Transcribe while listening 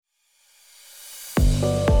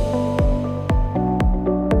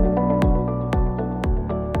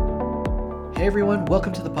everyone,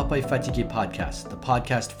 welcome to the Papai Fatigué podcast, the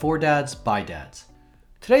podcast for dads by dads.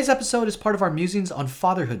 Today's episode is part of our Musings on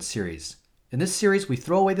Fatherhood series. In this series, we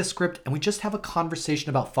throw away the script and we just have a conversation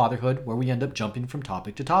about fatherhood where we end up jumping from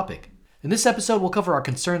topic to topic. In this episode, we'll cover our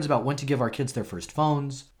concerns about when to give our kids their first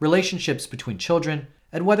phones, relationships between children,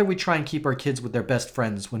 and whether we try and keep our kids with their best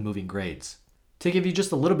friends when moving grades. To give you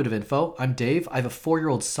just a little bit of info, I'm Dave. I have a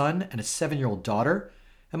 4-year-old son and a 7-year-old daughter.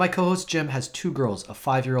 And my co-host Jim has 2 girls, a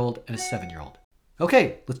 5-year-old and a 7-year-old.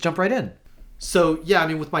 Okay, let's jump right in. So yeah, I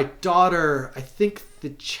mean, with my daughter, I think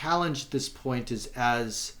the challenge at this point is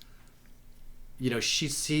as, you know, she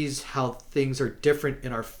sees how things are different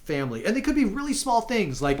in our family. And they could be really small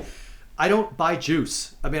things, like I don't buy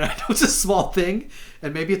juice. I mean, I know it's a small thing,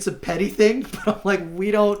 and maybe it's a petty thing, but I'm like,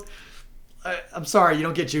 I'm sorry, you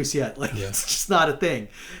don't get juice yet. Like, It's just not a thing.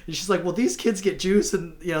 And she's like, well, these kids get juice,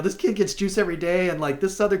 and, you know, this kid gets juice every day, and, like,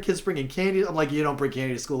 this other kid's bringing candy. I'm like, you don't bring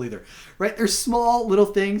candy to school either. Right? There's small little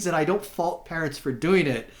things, and I don't fault parents for doing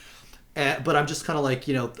it. But I'm just kind of like,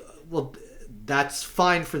 you know, well, that's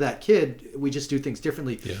fine for that kid. We just do things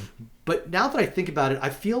differently. Yeah. But now that I think about it, I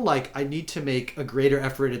feel like I need to make a greater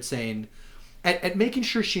effort at saying, at making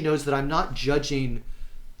sure she knows that I'm not judging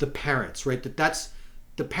the parents, right? That's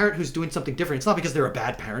the parent who's doing something different. It's not because they're a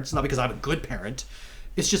bad parent. It's not because I'm a good parent.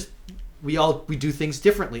 It's just we do things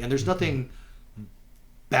differently, and there's nothing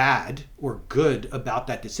bad or good about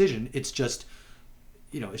that decision. It's just,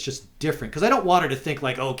 you know, it's just different. Because I don't want her to think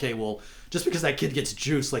like, okay, well, just because that kid gets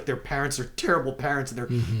juice, like their parents are terrible parents and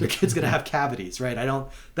their kid's gonna have cavities, right?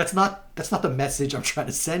 That's not the message I'm trying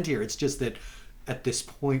to send here. It's just that at this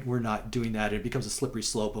point we're not doing that. It becomes a slippery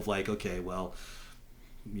slope of like, okay, well,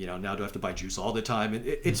 you know, now do I have to buy juice all the time? And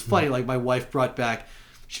it's funny, like my wife brought back,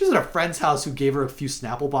 she was at a friend's house who gave her a few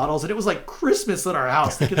Snapple bottles, and it was like Christmas at our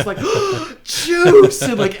house. Like, it's like, juice!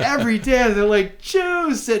 And like every day they're like,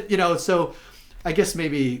 juice! And, you know, so I guess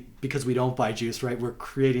maybe because we don't buy juice, right, we're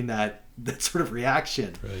creating that sort of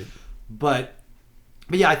reaction. Right. But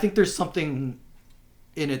yeah, I think there's something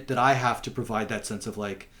in it that I have to provide that sense of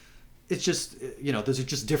like, it's just, you know, those are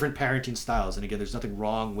just different parenting styles. And again, there's nothing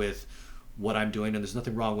wrong with what I'm doing, and there's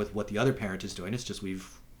nothing wrong with what the other parent is doing. It's just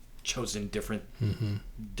we've chosen different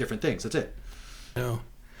things. That's it. No.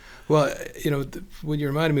 Well, you know, when you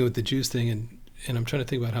reminded me with the juice thing, and I'm trying to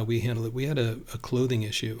think about how we handle it, we had a clothing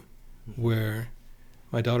issue where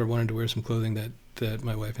my daughter wanted to wear some clothing that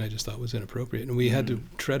my wife and I just thought was inappropriate. And we had to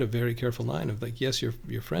tread a very careful line of like, yes,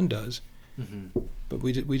 your friend does, but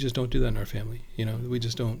we just don't do that in our family. You know, we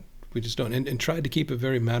just don't. And tried to keep it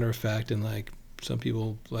very matter of fact and like, some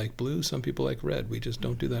people like blue, some people like red. We just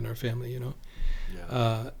don't do that in our family, you know.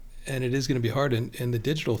 Yeah. And it is going to be hard. And the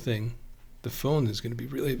digital thing, the phone is going to be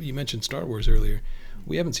really. You mentioned Star Wars earlier.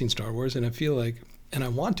 We haven't seen Star Wars, and I feel like, and I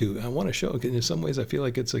want to show it. In some ways, I feel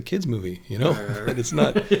like it's a kids movie, you know. And it's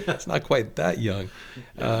not. It's not quite that young.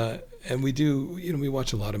 Yeah. And we do, you know, we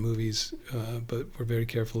watch a lot of movies, but we're very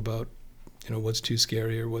careful about, you know, what's too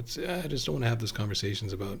scary or what's. I just don't want to have those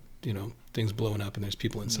conversations about, you know, things blowing up and there's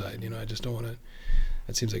people inside. You know, I just don't want to.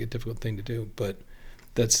 That seems like a difficult thing to do, but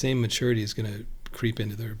that same maturity is going to creep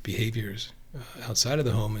into their behaviors outside of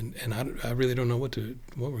the home, and I really don't know what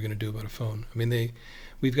we're going to do about a phone. I mean,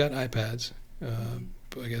 we've got iPads.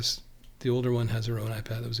 I guess the older one has her own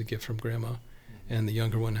iPad that was a gift from grandma, and the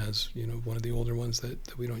younger one has, you know, one of the older ones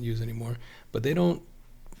that we don't use anymore. But they don't.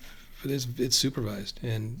 It's supervised,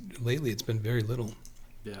 and lately it's been very little.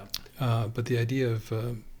 Yeah. But the idea of,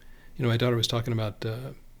 you know, my daughter was talking about.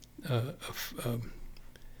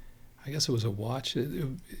 I guess it was a watch.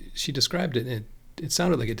 She described it, and it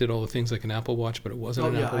sounded like it did all the things like an Apple Watch, but it wasn't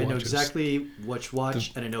an Apple Watch. I know exactly which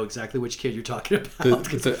watch, and I know exactly which kid you're talking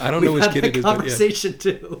about. I don't know which kid it is. Conversation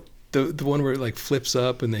too. The one where it like flips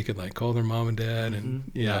up, and they could like call their mom and dad,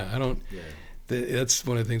 and I don't. Yeah. That's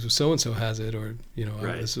one of the things. So and so has it, or you know,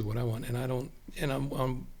 this is what I want, and I don't. And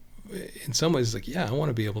I'm in some ways like, I want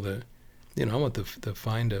to be able to. You know, I want the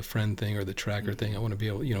find a friend thing or the tracker thing. I want to be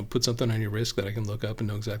able, you know, put something on your wrist that I can look up and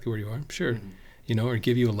know exactly where you are. Sure. You know, or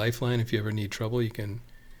give you a lifeline if you ever need trouble. You can,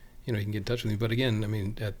 you know, you can get in touch with me. But again, I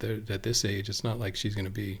mean, at this age, it's not like she's going to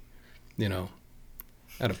be, you know,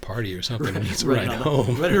 at a party or something and needs a ride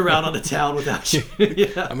home. Running around on the town without you.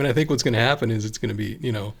 Yeah. I mean, I think what's going to happen is it's going to be,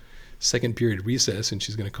 you know, second period recess, and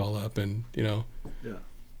she's going to call up and, you know,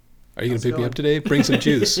 are you going to pick me up today? Bring some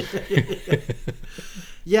juice.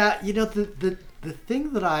 Yeah, you know, the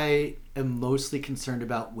thing that I am mostly concerned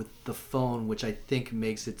about with the phone, which I think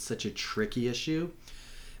makes it such a tricky issue,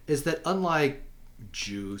 is that unlike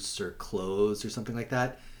juice or clothes or something like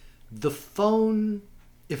that, the phone,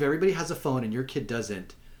 if everybody has a phone and your kid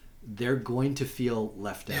doesn't, they're going to feel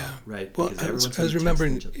left out, right? Well, Because I everyone's was gonna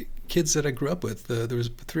remembering text each kids that I grew up with. There was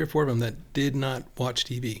 3 or 4 of them that did not watch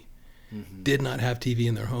TV, did not have TV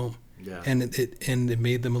in their home. Yeah. And it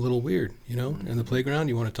made them a little weird, you know. In the playground,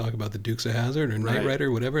 you want to talk about the Dukes of Hazzard or Knight Right. Rider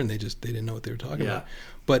or whatever, and they didn't know what they were talking Yeah. about.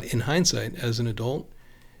 But in hindsight, as an adult,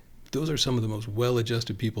 those are some of the most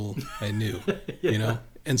well-adjusted people I knew, you know.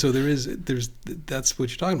 And so there's that's what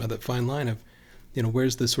you're talking about, that fine line of, you know,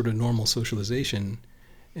 where's the sort of normal socialization,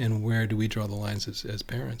 and where do we draw the lines as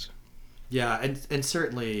parents? Yeah, and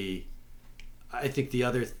certainly, I think the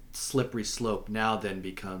other slippery slope now then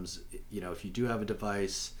becomes, you know, if you do have a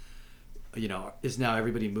device, you know, is now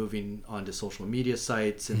everybody moving onto social media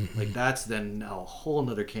sites, and like that's then now a whole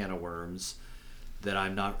nother can of worms that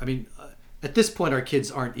I'm not. I mean, at this point, our kids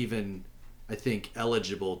aren't even, I think,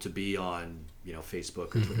 eligible to be on, you know,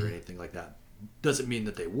 Facebook or Twitter or anything like that. Doesn't mean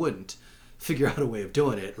that they wouldn't figure out a way of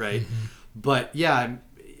doing it, right? But yeah,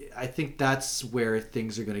 I think that's where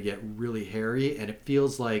things are going to get really hairy, and it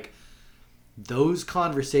feels like those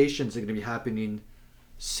conversations are going to be happening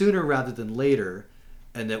sooner rather than later,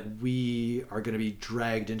 and that we are going to be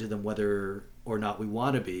dragged into them whether or not we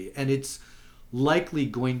want to be. And it's likely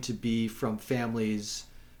going to be from families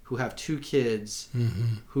who have 2 kids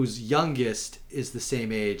whose youngest is the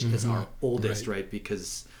same age as our oldest, right?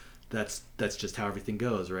 Because that's just how everything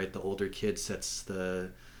goes, right? The older kid sets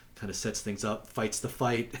things up, fights the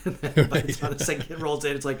fight, and then by the time the second kid rolls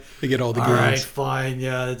in, it's like, They get all the all games. right, fine,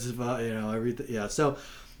 yeah, it's about, you know, everything, yeah. So,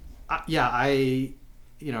 you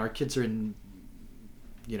know, our kids are in,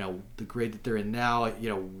 you know, the grade that they're in now. You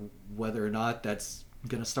know, whether or not that's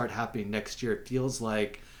going to start happening next year, it feels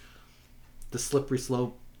like the slippery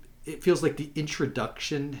slope. It feels like the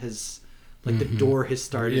introduction has, like the door has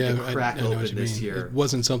started to crack I know what open you this mean. year. It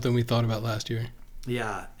wasn't something we thought about last year.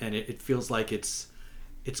 Yeah, and it feels like it's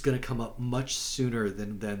going to come up much sooner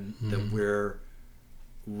than we're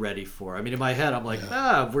ready for. I mean, in my head, I'm like,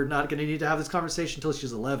 we're not going to need to have this conversation until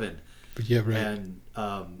she's 11. But yeah, right. And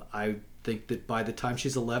I think that by the time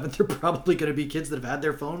she's 11, they're probably going to be kids that have had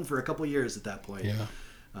their phone for a couple of years at that point. Yeah.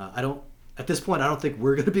 At this point, I don't think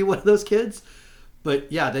we're going to be one of those kids.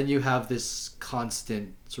 But yeah, then you have this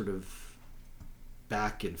constant sort of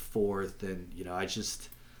back and forth, and you know, it's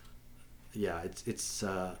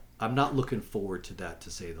I'm not looking forward to that,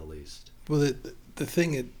 to say the least. Well, the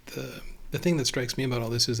thing that strikes me about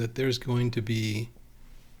all this is that there's going to be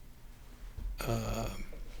a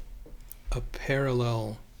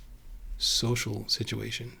parallel social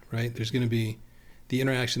situation, right? There's going to be the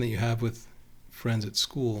interaction that you have with friends at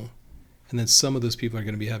school, and then some of those people are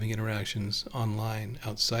going to be having interactions online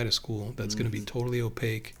outside of school that's going to be totally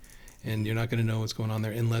opaque, and you're not going to know what's going on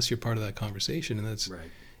there unless you're part of that conversation. And that's right.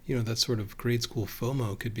 You know, that sort of grade school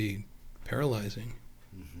FOMO could be paralyzing.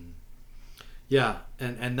 Yeah,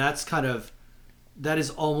 and that is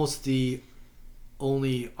almost the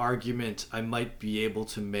only argument I might be able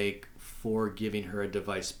to make for giving her a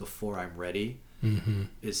device before I'm ready.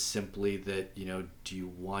 Is simply that, you know, do you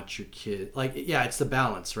want your kid, like, yeah, it's the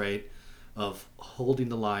balance, right, of holding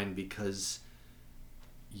the line because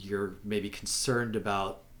you're maybe concerned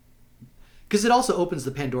about, because it also opens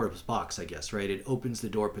the Pandora's box, I guess, right? It opens the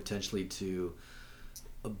door potentially to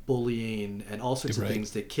bullying and all sorts of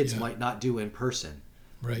things that kids might not do in person,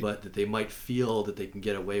 but that they might feel that they can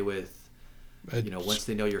get away with. You know, once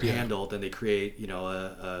they know your handle, then they create, you know,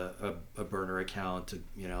 a burner account,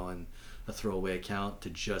 you know, and a throwaway account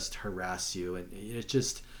to just harass you, and it's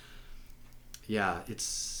just, yeah, it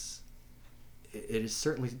is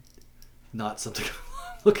certainly not something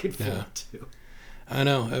I'm looking forward to. I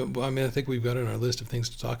know. I mean, I think we've got it on our list of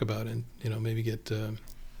things to talk about, and you know, maybe get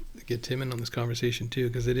Tim in on this conversation too,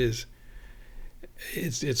 because it's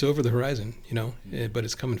over the horizon, you know, but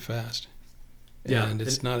it's coming fast. Yeah, and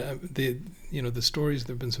it's not the stories.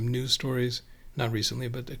 There've been some news stories, not recently,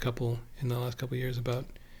 but a couple in the last couple of years about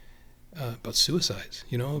suicides.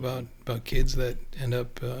 You know, about kids that end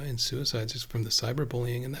up in suicides just from the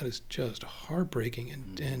cyberbullying, and that is just heartbreaking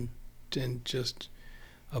and just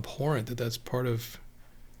abhorrent that that's part of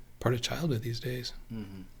childhood these days.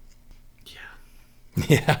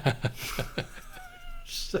 Yeah.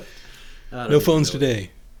 No phones today.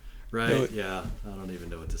 Right. No, yeah. I don't even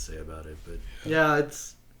know what to say about it, but yeah,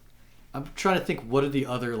 I'm trying to think what are the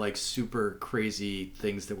other like super crazy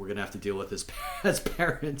things that we're going to have to deal with as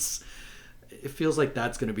parents. It feels like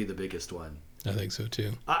that's going to be the biggest one. I think so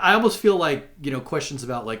too. I almost feel like, you know, questions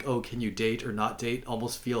about like, oh, can you date or not date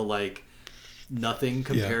almost feel like nothing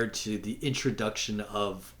compared to the introduction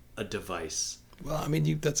of a device. Well, I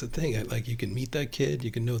mean, that's the thing. Like, you can meet that kid,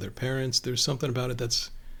 you can know their parents. There's something about it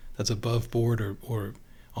that's above board or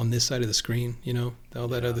on this side of the screen, all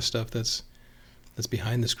that other stuff that's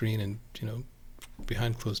behind the screen and,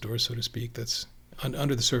 behind closed doors, so to speak, that's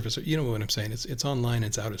under the surface. You know what I'm saying? It's online,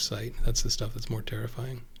 it's out of sight. That's the stuff that's more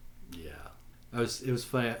terrifying. Yeah. It was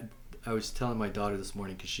funny. I was telling my daughter this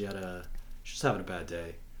morning because she was having a bad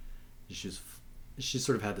day. She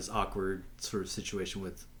sort of had this awkward sort of situation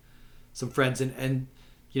with some friends, and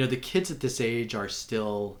the kids at this age are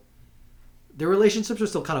still, their relationships are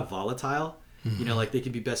still kind of volatile. Mm-hmm. Like they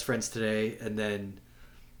can be best friends today, and then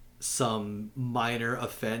some minor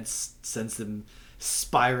offense sends them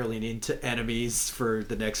spiraling into enemies for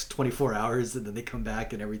the next 24 hours, and then they come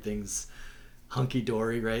back and everything's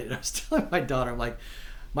hunky-dory, right? And I was telling my daughter, I'm like,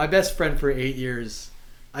 my best friend for 8 years,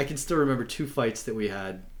 I can still remember 2 fights that we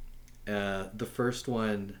had. The first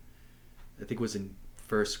one, I think, was in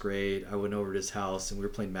first grade. I went over to his house and we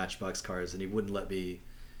were playing Matchbox cars, and he wouldn't let me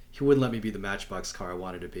be the Matchbox car I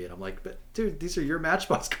wanted to be. And I'm like, but dude, these are your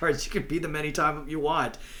Matchbox cars. You can be them anytime you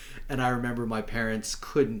want. And I remember my parents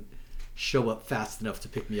couldn't show up fast enough to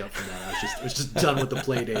pick me up from that. I was just done with the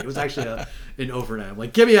play date. It was actually an overnight. I'm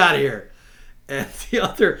like, get me out of here. And the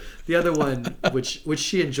other one, which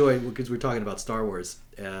she enjoyed, because we were talking about Star Wars.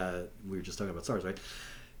 We were just talking about Star Wars, right?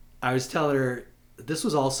 I was telling her, this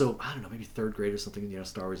was also, I don't know, maybe 3rd grade or something.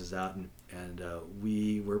 Star Wars is out, and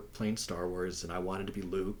we were playing Star Wars, and I wanted to be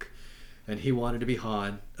Luke, and he wanted to be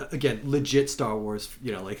Han. Again, legit Star Wars,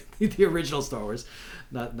 like the original Star Wars,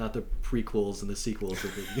 not the prequels and the sequels,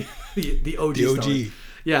 of the OG. The OG. Star Wars.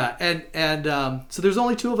 Yeah, and so there's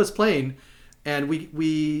only 2 of us playing, and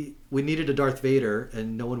we needed a Darth Vader,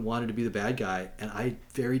 and no one wanted to be the bad guy, and I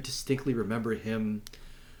very distinctly remember him,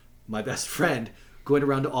 my best friend, going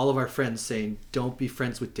around to all of our friends saying, "Don't be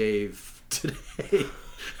friends with Dave today,"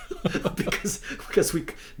 because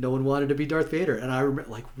no one wanted to be Darth Vader. And I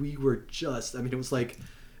remember, we were just, it was like,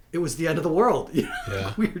 it was the end of the world.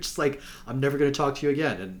 Yeah. We were just like, I'm never going to talk to you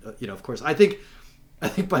again. And of course, I think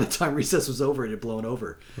by the time recess was over, it had blown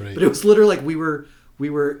over. Right. But it was literally like we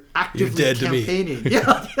were actively campaigning.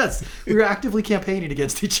 Yeah, yes, we were actively campaigning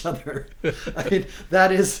against each other.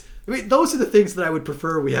 Those are the things that I would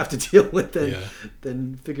prefer we have to deal with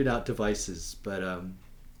than figured out devices. But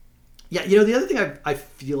the other thing I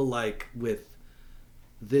feel like with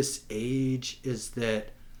this age is that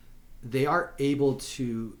they are able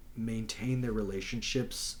to maintain their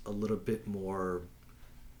relationships a little bit more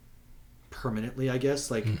permanently, I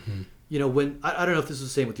guess. When I don't know if this was the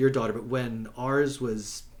same with your daughter, but when ours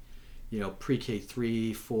was, pre-K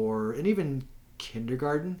 3, 4, and even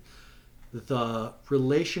kindergarten, the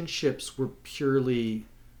relationships were purely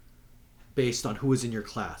based on who was in your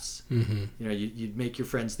class. Mm-hmm. You'd make your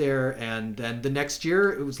friends there, and then the next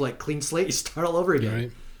year it was like clean slate. You start all over again.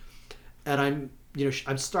 Right. And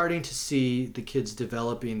I'm starting to see the kids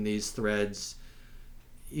developing these threads,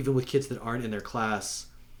 even with kids that aren't in their class.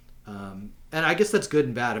 And I guess that's good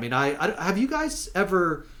and bad. I have you guys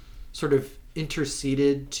ever sort of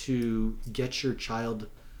interceded to get your child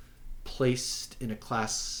placed in a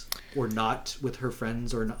class or not with her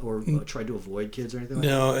friends, or tried to avoid kids or anything like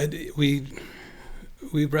that?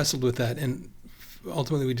 No, we wrestled with that, and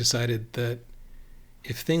ultimately we decided that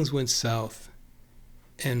if things went south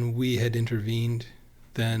and we had intervened,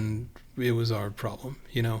 then it was our problem.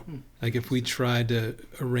 Like if we tried to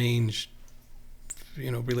arrange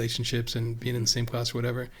relationships and being in the same class or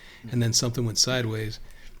whatever, and then something went sideways,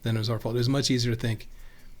 then it was our fault. It was much easier to think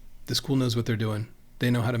the school knows what they're doing. They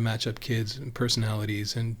know how to match up kids and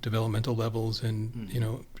personalities and developmental levels and,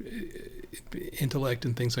 intellect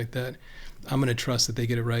and things like that. I'm going to trust that they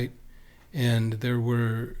get it right. And there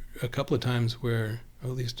were a couple of times where, or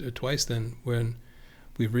at least twice then, when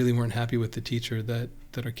we really weren't happy with the teacher that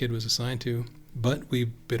our kid was assigned to, but we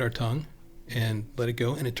bit our tongue and let it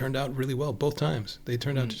go. And it turned out really well both times. They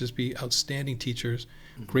turned out to just be outstanding teachers,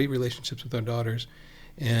 great relationships with our daughters.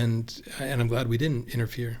 And I'm glad we didn't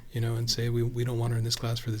interfere, and say we don't want her in this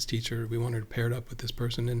class for this teacher. We want her to pair it up with this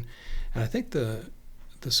person. And I think the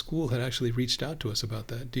school had actually reached out to us about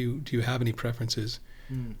that. Do you have any preferences,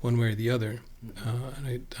 one way or the other?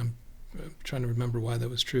 And I'm trying to remember why that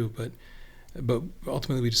was true, but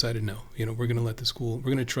ultimately we decided no. We're going to let the school.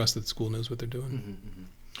 We're going to trust that the school knows what they're doing.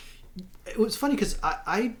 It was funny because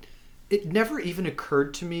it never even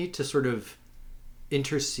occurred to me to sort of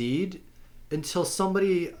intercede until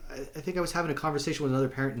somebody, I think I was having a conversation with another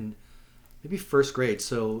parent in maybe first grade.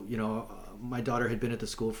 So, my daughter had been at the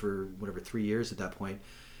school for 3 years at that point.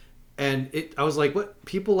 And I was like, what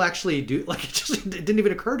people actually do? Like, it didn't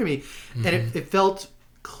even occur to me. Mm-hmm. And it felt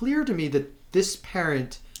clear to me that this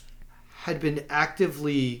parent had been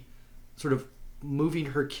actively sort of moving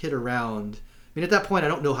her kid around mean, at that point, I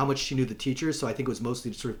don't know how much she knew the teachers, so I think it was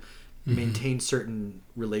mostly to sort of maintain certain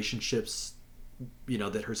relationships,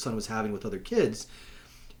 that her son was having with other kids.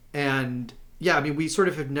 And yeah, I mean, we sort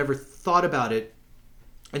of have never thought about it.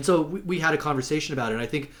 And so we had a conversation about it. And I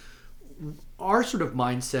think our sort of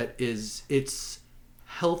mindset is it's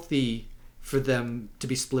healthy for them to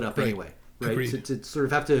be split up anyway, right? To sort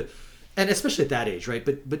of have to, and especially at that age, right?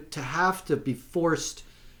 But to have to be forced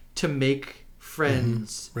to make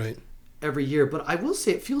friends every year. But I will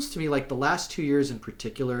say, it feels to me like the last 2 years in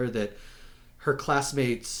particular that her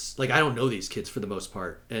classmates, like, I don't know these kids for the most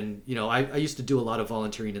part. And, I used to do a lot of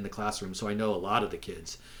volunteering in the classroom, so I know a lot of the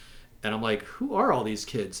kids. And I'm like, who are all these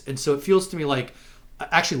kids? And so it feels to me like,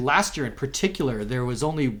 actually last year in particular, there was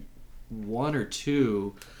only 1 or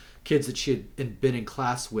 2 kids that she had been in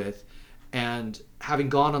class with. And having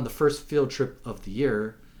gone on the first field trip of the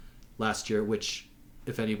year last year, which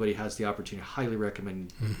if anybody has the opportunity, I highly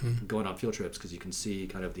recommend going on field trips because you can see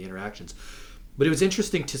kind of the interactions. But it was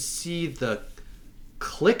interesting to see the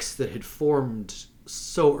cliques that had formed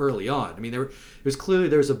so early on. I mean, it was clearly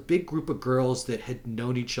there was a big group of girls that had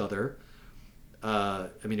known each other. I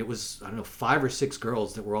mean, it was, I don't know, 5 or 6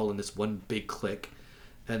 girls that were all in this one big clique.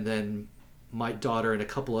 And then my daughter and a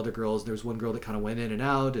couple other girls, there was one girl that kind of went in and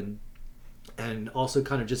out, and also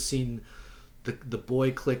kind of just seen the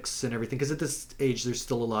boy cliques and everything. Because at this age, there's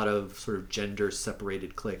still a lot of sort of gender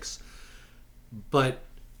separated cliques. But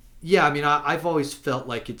yeah, I mean, I've always felt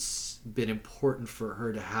like it's been important for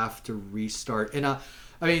her to have to restart. And I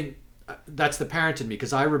mean, that's the parent in me,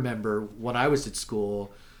 because I remember when I was at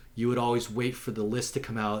school, you would always wait for the list to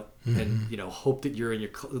come out and, hope that you're in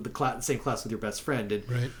the same class with your best friend.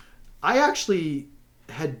 And I actually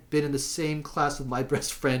had been in the same class with my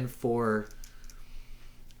best friend for,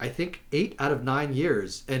 I think, 8 out of 9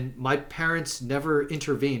 years. And my parents never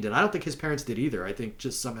intervened. And I don't think his parents did either. I think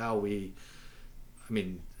just somehow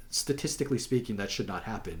statistically speaking, that should not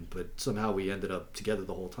happen, but somehow we ended up together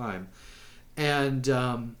the whole time. And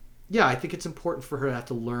I think it's important for her to have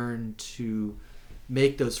to learn to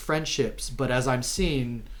make those friendships. But as I'm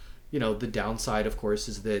seeing, the downside, of course,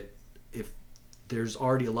 is that if there's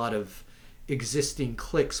already a lot of existing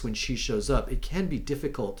cliques when she shows up, it can be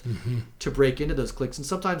difficult to break into those cliques. And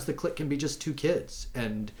sometimes the clique can be just 2 kids.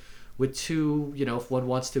 And with 2, if one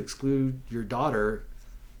wants to exclude your daughter,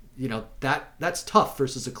 that's tough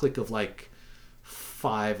versus a clique of like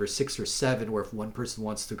 5 or 6 or 7, where if one person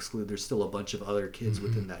wants to exclude, there's still a bunch of other kids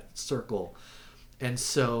within that circle. And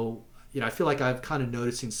so, I feel like I'm kind of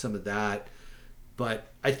noticing some of that,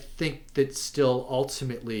 but I think that still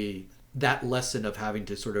ultimately that lesson of having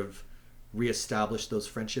to sort of reestablish those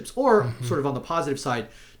friendships, or sort of on the positive side,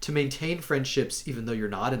 to maintain friendships even though you're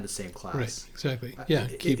not in the same class. Right, exactly. Yeah,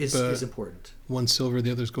 is important. One silver,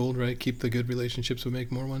 the other's gold, right? Keep the good relationships, will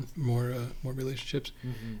make more relationships.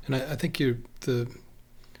 And I think you're talking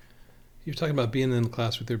about being in the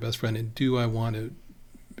class with your best friend, and do I want to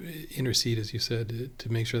intercede, as you said,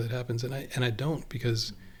 to make sure that happens? And I don't,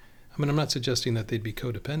 because I'm not suggesting that they'd be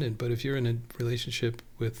codependent, but if you're in a relationship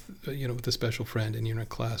with with a special friend and you're in a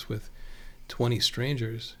class with 20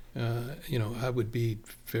 strangers, I would be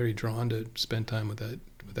very drawn to spend time with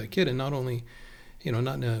that kid, and not only,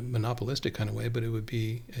 not in a monopolistic kind of way, but it would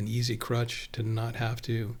be an easy crutch to not have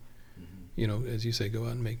to, as you say, go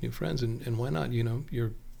out and make new friends. And why not? Your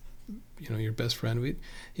best friend.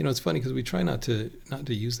 It's funny because we try not to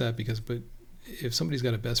use that, but if somebody's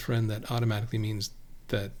got a best friend, that automatically means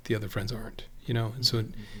that the other friends aren't. And so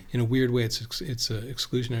in a weird way, it's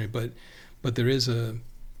exclusionary. But there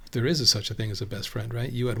is such a thing as a best friend,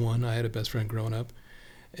 right? You had one, I had a best friend growing up,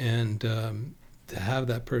 and to have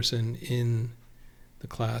that person in the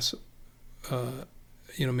class,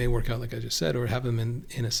 may work out like I just said, or have them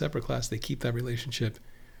in a separate class. They keep that relationship.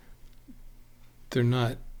 They're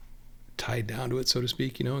not tied down to it, so to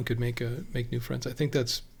speak, and could make new friends. I think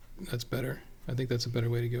that's better. I think that's a better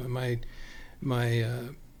way to go. And my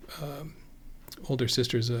older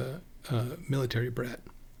sister's a military brat.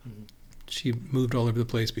 She moved all over the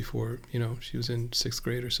place before, she was in 6th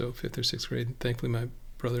grade or so, 5th or 6th grade. Thankfully, my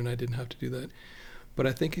brother and I didn't have to do that. But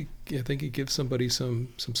I think it gives somebody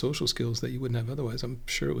some social skills that you wouldn't have otherwise. I'm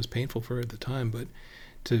sure it was painful for her at the time, but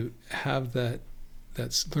to have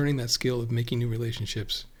that's learning that skill of making new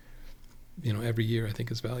relationships, every year, I think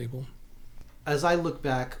is valuable. As I look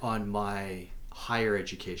back on my higher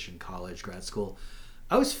education, college, grad school,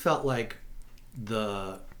 I always felt like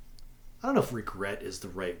I don't know if regret is the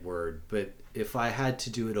right word, but if I had to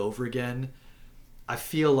do it over again, I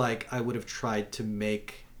feel like I would have tried to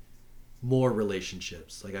make more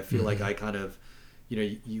relationships. Like I feel like I kind of,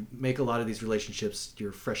 you make a lot of these relationships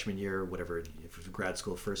your freshman year or whatever, if it's grad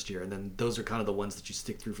school first year, and then those are kind of the ones that you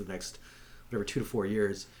stick through for the next, whatever, 2 to 4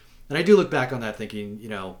 years. And I do look back on that thinking,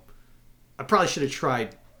 I probably should have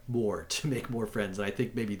tried more to make more friends. And I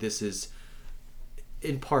think maybe this is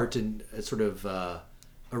in part in a sort of a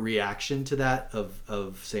reaction to that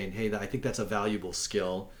of saying, hey, I think that's a valuable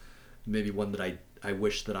skill, maybe one that I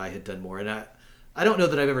wish that I had done more. And I don't know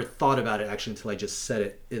that I've ever thought about it actually until I just said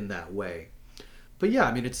it in that way. But yeah,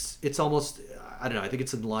 I mean, it's almost, I don't know, I think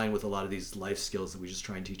it's in line with a lot of these life skills that we just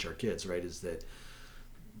try and teach our kids, right? Is that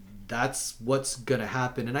that's what's going to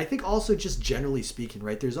happen. And I think also just generally speaking,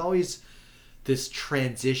 right, there's always this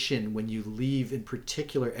transition when you leave, in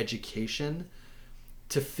particular, education,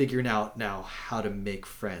 to figuring out now how to make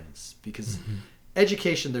friends. Because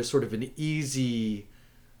education, there's sort of an easy,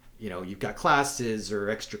 you've got classes or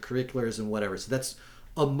extracurriculars and whatever. So that's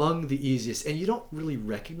among the easiest. And you don't really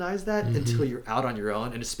recognize that until you're out on your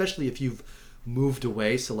own. And especially if you've moved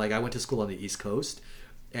away. So like I went to school on the East Coast,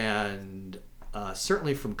 and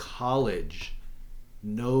certainly from college,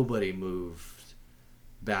 nobody moved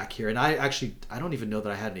back here. And I don't even know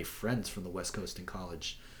that I had any friends from the West Coast in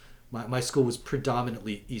college. My school was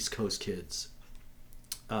predominantly East Coast kids.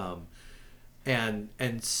 And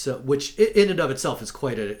so, which in and of itself is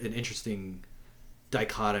quite an interesting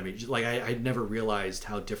dichotomy. Like I never realized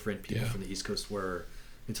how different people from the East Coast were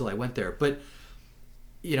until I went there. But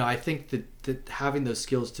I think that having those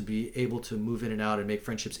skills to be able to move in and out and make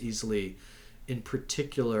friendships easily, in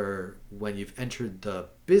particular when you've entered the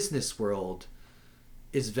business world,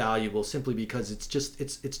 is valuable simply because it's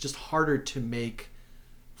just harder to make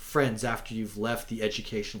friends after you've left the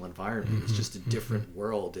educational environment. It's just a different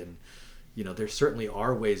world. And there certainly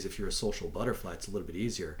are ways, if you're a social butterfly, it's a little bit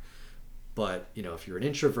easier. But if you're an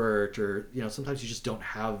introvert, or sometimes you just don't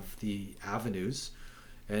have the avenues,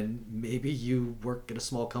 and maybe you work at a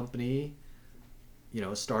small company,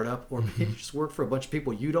 a startup, or maybe you just work for a bunch of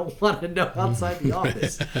people you don't want to know outside the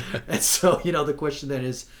office. And so the question then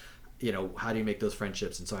is, how do you make those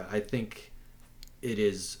friendships? And so I think it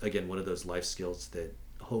is, again, one of those life skills that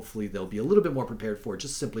hopefully they'll be a little bit more prepared for,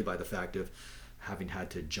 just simply by the fact of having had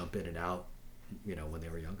to jump in and out, when they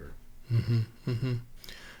were younger. I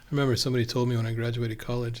remember somebody told me when I graduated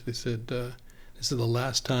college, they said, this is the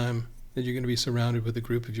last time that you're going to be surrounded with a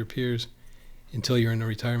group of your peers until you're in a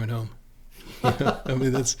retirement home. I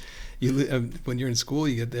mean, when you're in school,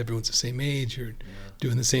 everyone's the same age, you're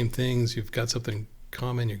doing the same things, you've got something in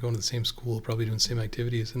common, you're going to the same school, probably doing the same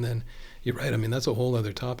activities. And then you're right. I mean, that's a whole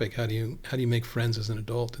other topic. How do you make friends as an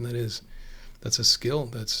adult? And that's a skill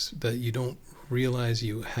that you don't realize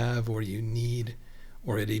you have, or you need,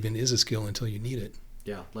 or it even is a skill until you need it.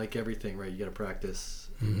 Yeah, like everything, right? You got to practice,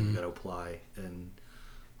 and you got to apply, and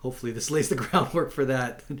hopefully this lays the groundwork for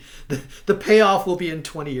that. The payoff will be in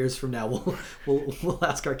 20 years from now. We'll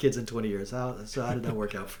ask our kids in 20 years, how did that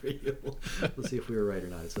work out for you? We'll see if we were right or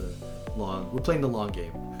not. We're playing the long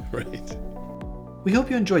game. Right. We hope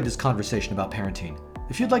you enjoyed this conversation about parenting.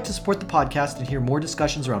 If you'd like to support the podcast and hear more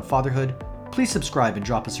discussions around fatherhood, please subscribe and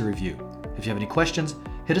drop us a review. If you have any questions,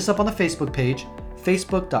 hit us up on the Facebook page,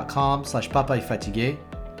 facebook.com/Papa est Fatigué.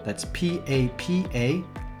 That's PAPAESTFATIGUE.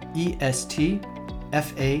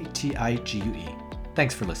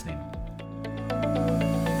 Thanks for listening.